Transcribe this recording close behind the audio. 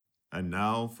And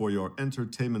now, for your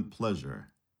entertainment pleasure,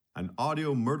 an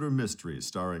audio murder mystery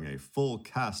starring a full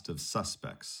cast of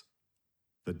suspects.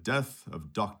 The Death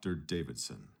of Dr.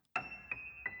 Davidson.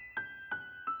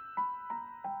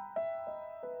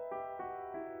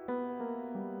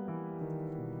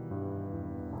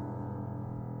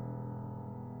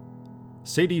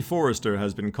 Sadie Forrester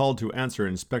has been called to answer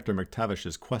Inspector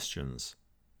McTavish's questions.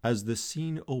 As the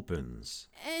scene opens...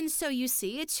 And so you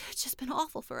see, it's just been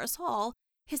awful for us all.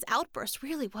 His outburst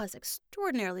really was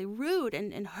extraordinarily rude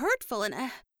and hurtful, and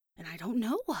I don't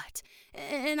know what.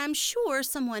 And I'm sure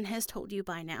someone has told you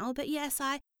by now, but yes,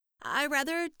 I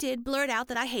rather did blurt out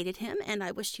that I hated him, and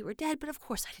I wished he were dead, but of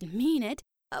course I didn't mean it.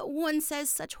 One says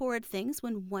such horrid things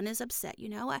when one is upset, you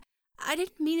know. I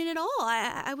didn't mean it at all.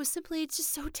 I was simply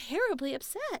just so terribly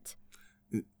upset.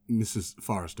 Mrs.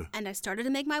 Forrester. And I started to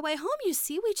make my way home, you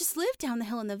see. We just lived down the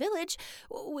hill in the village.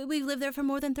 We've lived there for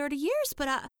more than 30 years, but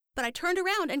I turned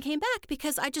around and came back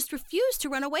because I just refused to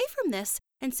run away from this.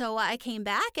 And so I came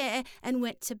back and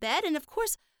went to bed, and of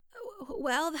course,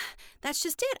 well, that's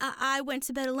just it. I went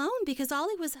to bed alone because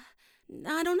Ollie was...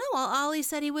 I don't know. Ollie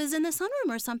said he was in the sunroom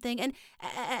or something,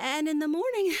 and in the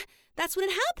morning, that's when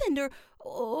it happened,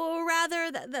 or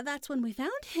rather, that's when we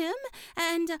found him,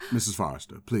 and... Mrs.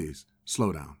 Forrester, please,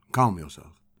 slow down. Calm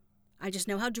yourself. I just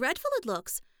know how dreadful it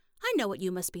looks. I know what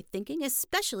you must be thinking,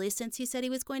 especially since he said he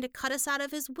was going to cut us out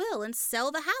of his will and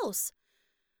sell the house.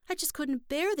 I just couldn't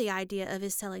bear the idea of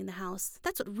his selling the house.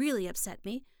 That's what really upset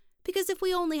me, because if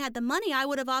we only had the money, I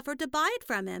would have offered to buy it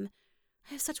from him.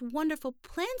 I have such wonderful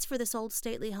plans for this old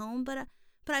stately home, but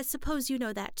I suppose you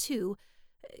know that too.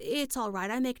 It's all right,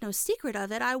 I make no secret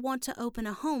of it. I want to open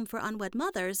a home for unwed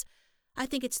mothers. I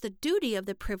think it's the duty of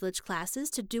the privileged classes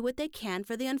to do what they can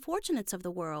for the unfortunates of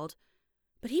the world.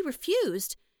 But he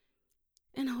refused.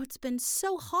 And it's been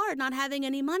so hard not having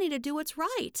any money to do what's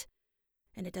right.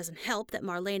 And it doesn't help that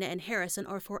Marlena and Harrison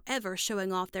are forever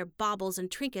showing off their baubles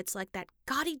and trinkets like that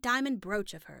gaudy diamond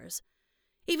brooch of hers.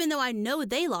 Even though I know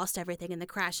they lost everything in the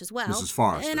crash as well. Mrs.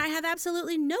 Forrester. And I have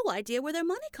absolutely no idea where their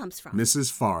money comes from. Mrs.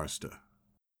 Forrester.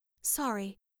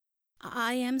 Sorry.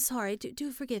 I am sorry.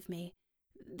 Do forgive me.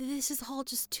 This is all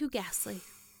just too ghastly.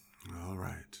 All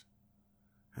right.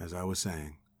 As I was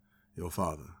saying, your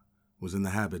father was in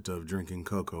the habit of drinking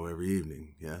cocoa every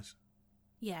evening, yes?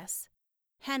 Yes.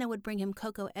 Hannah would bring him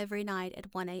cocoa every night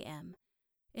at 1 a.m.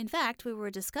 In fact, we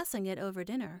were discussing it over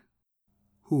dinner.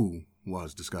 Who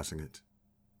was discussing it?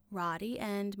 Roddy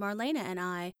and Marlena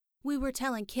and we were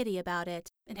telling Kitty about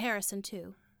it, and Harrison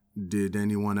too. Did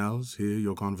anyone else hear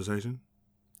your conversation?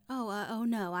 Oh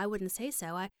no, I wouldn't say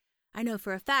so. I know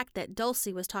for a fact that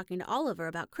Dulcie was talking to Oliver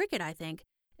about cricket, I think.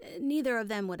 Neither of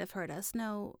them would have heard us.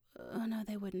 No,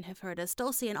 they wouldn't have heard us.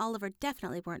 Dulcie and Oliver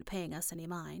definitely weren't paying us any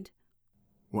mind.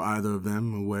 Were either of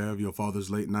them aware of your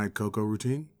father's late-night cocoa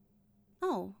routine?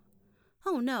 Oh,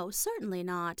 no, certainly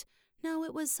not. No,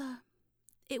 it was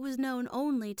known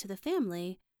only to the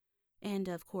family, and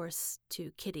of course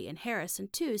to Kitty and Harrison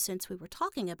too, since we were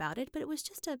talking about it, but it was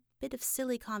just a bit of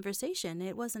silly conversation.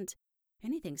 It wasn't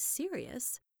anything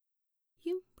serious.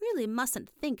 You really mustn't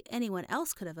think anyone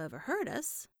else could have overheard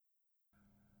us.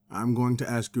 I'm going to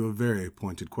ask you a very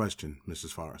pointed question,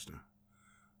 Mrs. Forrester.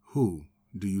 Who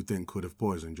do you think could have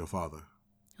poisoned your father?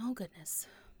 Oh, goodness.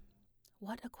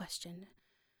 What a question.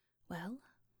 Well,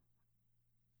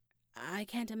 I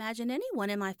can't imagine anyone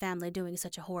in my family doing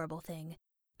such a horrible thing.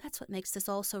 That's what makes this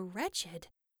all so wretched.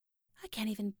 I can't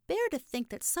even bear to think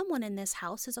that someone in this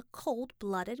house is a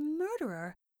cold-blooded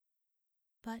murderer.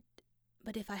 But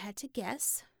if I had to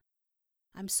guess,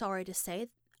 I'm sorry to say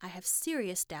I have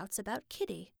serious doubts about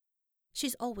Kitty.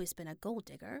 She's always been a gold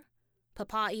digger.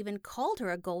 Papa even called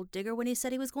her a gold digger when he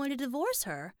said he was going to divorce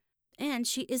her. And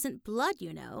she isn't blood,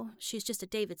 you know. She's just a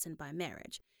Davidson by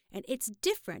marriage. And it's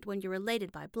different when you're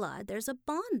related by blood. There's a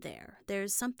bond there.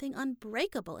 There's something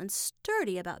unbreakable and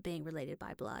sturdy about being related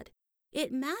by blood.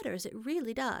 It matters, it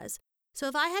really does. So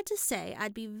if I had to say,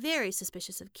 I'd be very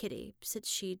suspicious of Kitty, since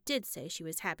she did say she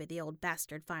was happy the old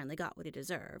bastard finally got what he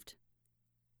deserved.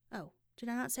 Oh, did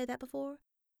I not say that before?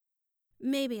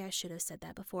 Maybe I should have said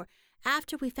that before.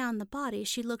 After we found the body,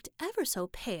 she looked ever so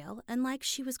pale and like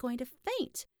she was going to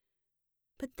faint.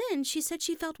 But then she said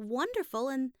she felt wonderful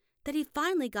and that he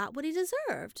finally got what he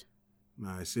deserved.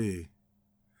 I see.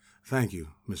 Thank you,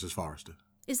 Mrs. Forrester.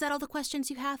 Is that all the questions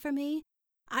you have for me?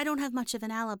 I don't have much of an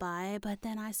alibi, but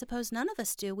then I suppose none of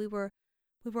us do. We were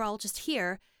all just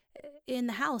here, in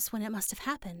the house when it must have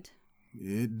happened.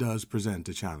 It does present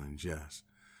a challenge, yes.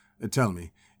 Tell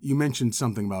me, you mentioned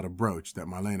something about a brooch that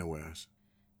Marlena wears.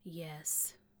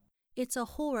 Yes. It's a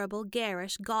horrible,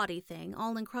 garish, gaudy thing,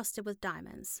 all encrusted with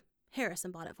diamonds.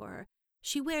 Harrison bought it for her.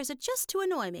 She wears it just to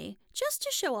annoy me, just to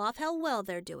show off how well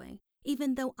they're doing,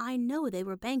 even though I know they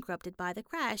were bankrupted by the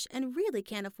crash and really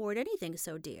can't afford anything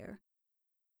so dear.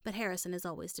 But Harrison is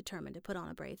always determined to put on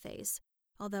a brave face,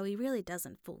 although he really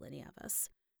doesn't fool any of us.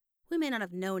 We may not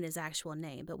have known his actual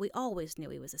name, but we always knew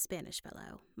he was a Spanish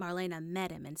fellow. Marlena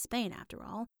met him in Spain, after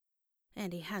all.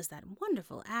 And he has that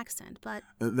wonderful accent, but...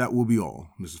 That will be all,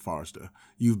 Mrs. Forrester.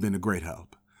 You've been a great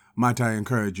help. Might I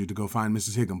encourage you to go find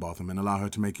Mrs. Higginbotham and allow her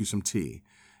to make you some tea?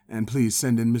 And please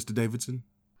send in Mr. Davidson.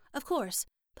 Of course,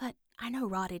 but I know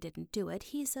Roddy didn't do it.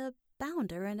 He's a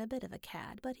bounder and a bit of a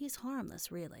cad, but he's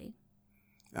harmless, really.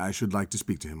 I should like to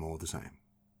speak to him all the same.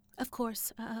 Of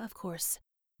course, of course.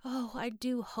 Oh, I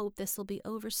do hope this will be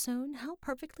over soon. How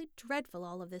perfectly dreadful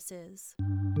all of this is.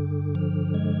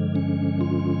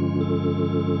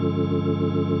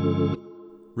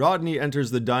 Rodney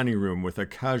enters the dining room with a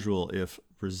casual, if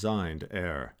resigned,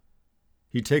 air.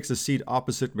 He takes a seat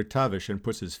opposite McTavish and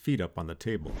puts his feet up on the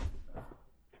table.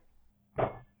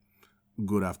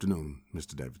 Good afternoon,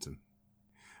 Mr. Davidson.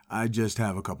 I just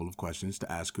have a couple of questions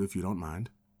to ask you if you don't mind.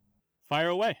 Fire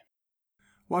away.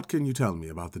 What can you tell me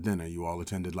about the dinner you all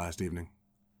attended last evening?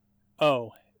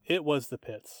 Oh, it was the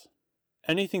pits.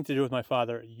 Anything to do with my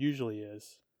father usually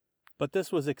is. But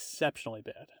this was exceptionally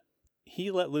bad.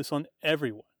 He let loose on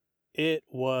everyone. It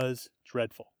was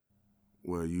dreadful.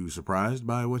 Were you surprised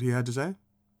by what he had to say?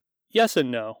 Yes and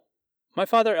no. My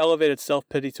father elevated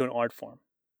self-pity to an art form.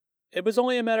 It was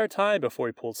only a matter of time before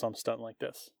he pulled some stunt like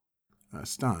this. A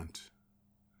stunt?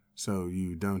 So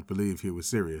you don't believe he was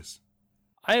serious?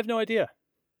 I have no idea.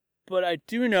 But I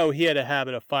do know he had a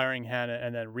habit of firing Hannah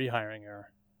and then rehiring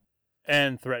her.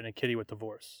 And threatening Kitty with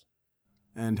divorce.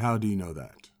 And how do you know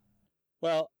that?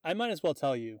 Well, I might as well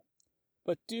tell you.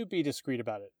 But do be discreet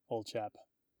about it, old chap.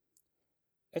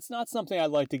 It's not something I'd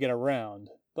like to get around,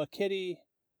 but Kitty,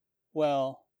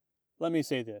 well, let me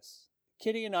say this.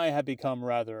 Kitty and I have become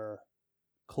rather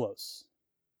close,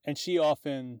 and she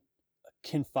often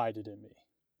confided in me.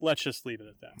 Let's just leave it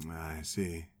at that. I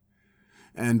see.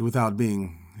 And without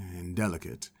being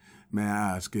indelicate, may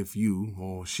I ask if you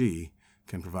or she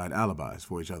can provide alibis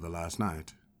for each other last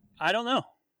night? I don't know.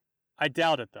 I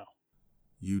doubt it, though.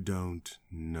 You don't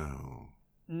know?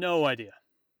 No idea.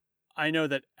 I know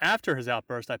that after his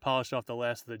outburst, I polished off the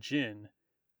last of the gin,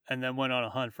 and then went on a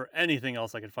hunt for anything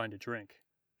else I could find to drink.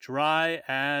 Dry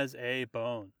as a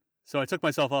bone. So I took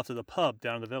myself off to the pub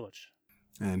down in the village.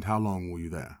 And how long were you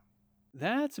there?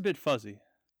 That's a bit fuzzy.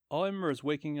 All I remember is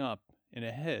waking up in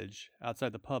a hedge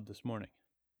outside the pub this morning.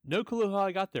 No clue how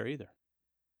I got there either.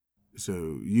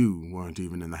 So you weren't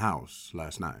even in the house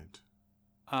last night?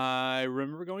 I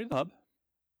remember going to the pub.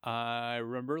 I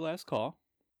remember last call.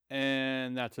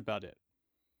 And that's about it.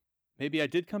 Maybe I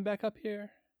did come back up here,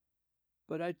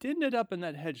 but I did end up in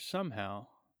that hedge somehow,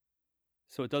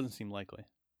 so it doesn't seem likely.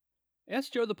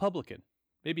 Ask Joe the publican.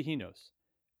 Maybe he knows.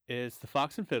 It's the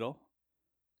Fox and Fiddle.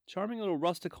 Charming little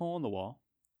rustic hole in the wall.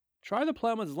 Try the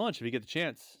plowman's lunch if you get the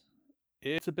chance.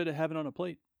 It's a bit of heaven on a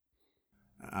plate.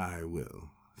 I will.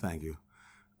 Thank you.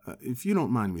 If you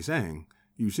don't mind me saying,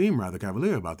 you seem rather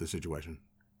cavalier about this situation.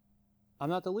 I'm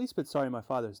not the least bit sorry my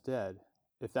father's dead,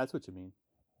 if that's what you mean.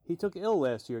 He took ill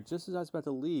last year just as I was about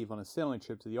to leave on a sailing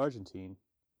trip to the Argentine,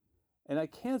 and I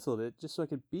canceled it just so I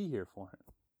could be here for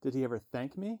him. Did he ever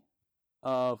thank me?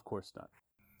 Of course not.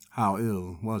 How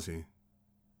ill was he?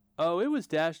 Oh, it was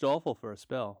dashed awful for a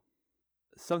spell.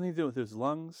 Something to do with his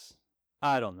lungs?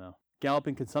 I don't know.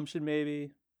 Galloping consumption,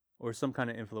 maybe? Or some kind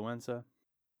of influenza?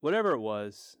 Whatever it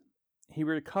was, he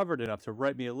recovered enough to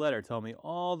write me a letter telling me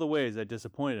all the ways I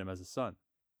disappointed him as a son.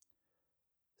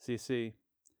 See,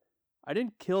 I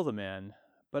didn't kill the man,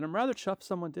 but I'm rather chuffed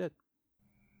someone did.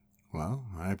 Well,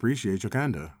 I appreciate your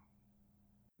candor.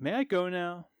 May I go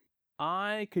now?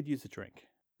 I could use a drink.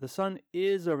 The sun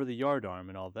is over the yardarm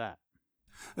and all that.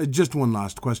 Just one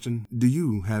last question. Do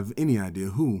you have any idea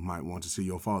who might want to see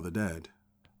your father dead?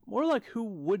 More like who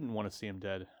wouldn't want to see him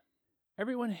dead.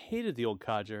 Everyone hated the old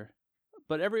codger,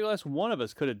 but every last one of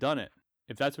us could have done it,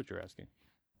 if that's what you're asking.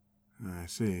 I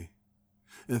see.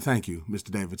 Thank you,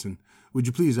 Mr. Davidson. Would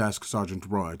you please ask Sergeant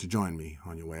Roy to join me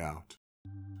on your way out?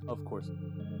 Of course.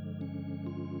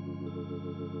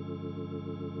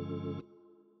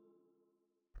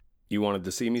 You wanted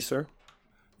to see me, sir?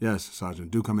 Yes,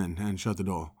 Sergeant. Do come in and shut the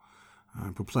door.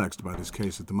 I'm perplexed by this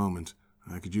case at the moment.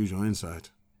 I could use your insight.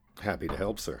 Happy to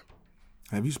help, sir.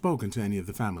 Have you spoken to any of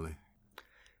the family?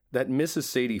 That Mrs.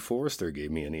 Sadie Forrester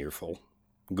gave me an earful,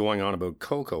 going on about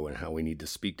Coco and how we need to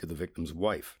speak to the victim's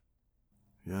wife.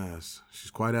 Yes, she's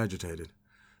quite agitated.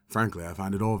 Frankly, I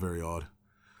find it all very odd.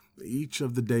 Each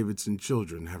of the Davidson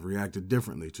children have reacted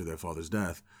differently to their father's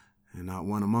death, and not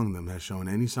one among them has shown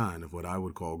any sign of what I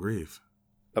would call grief.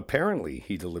 Apparently,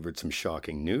 he delivered some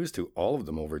shocking news to all of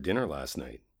them over dinner last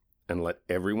night, and let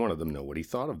every one of them know what he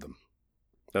thought of them.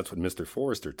 That's what Mr.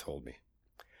 Forrester told me.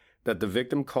 That the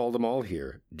victim called them all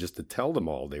here just to tell them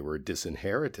all they were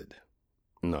disinherited.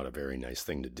 Not a very nice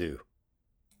thing to do.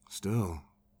 Still,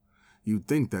 you'd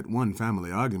think that one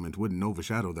family argument wouldn't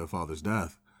overshadow their father's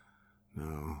death.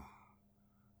 No,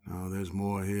 there's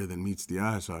more here than meets the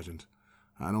eye, Sergeant.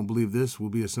 I don't believe this will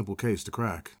be a simple case to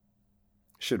crack.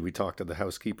 Should we talk to the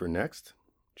housekeeper next?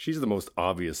 She's the most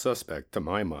obvious suspect, to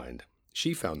my mind.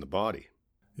 She found the body.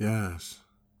 Yes,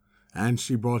 and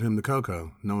she brought him the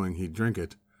cocoa, knowing he'd drink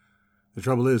it. The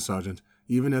trouble is, Sergeant,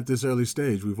 even at this early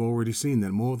stage, we've already seen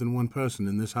that more than one person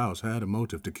in this house had a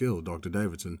motive to kill Dr.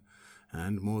 Davidson,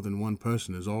 and more than one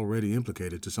person is already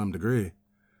implicated to some degree.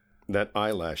 That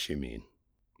eyelash, you mean?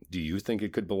 Do you think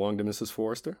it could belong to Mrs.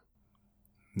 Forrester?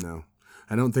 No,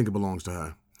 I don't think it belongs to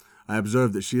her. I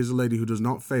observe that she is a lady who does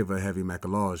not favor heavy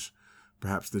maquillage,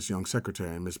 perhaps this young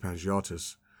secretary, Miss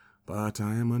Pangiotis, but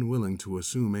I am unwilling to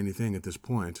assume anything at this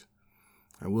point.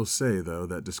 I will say, though,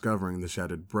 that discovering the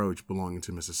shattered brooch belonging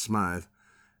to Mrs. Smythe,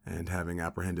 and having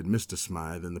apprehended Mr.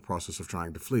 Smythe in the process of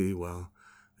trying to flee, well,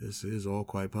 this is all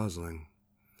quite puzzling.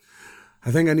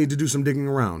 I think I need to do some digging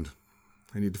around.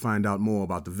 I need to find out more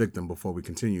about the victim before we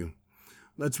continue.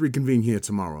 Let's reconvene here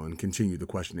tomorrow and continue the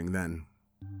questioning then.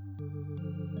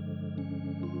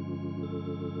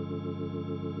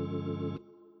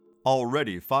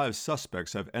 Already 5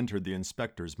 suspects have entered the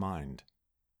inspector's mind.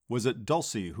 Was it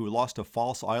Dulcie who lost a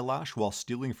false eyelash while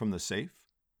stealing from the safe?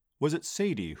 Was it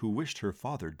Sadie who wished her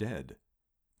father dead?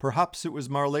 Perhaps it was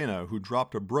Marlena who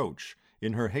dropped a brooch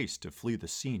in her haste to flee the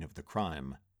scene of the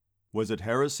crime. Was it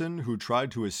Harrison who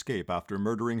tried to escape after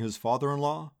murdering his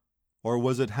father-in-law? Or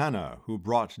was it Hannah who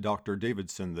brought Dr.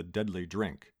 Davidson the deadly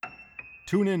drink?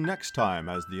 Tune in next time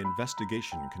as the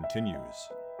investigation continues.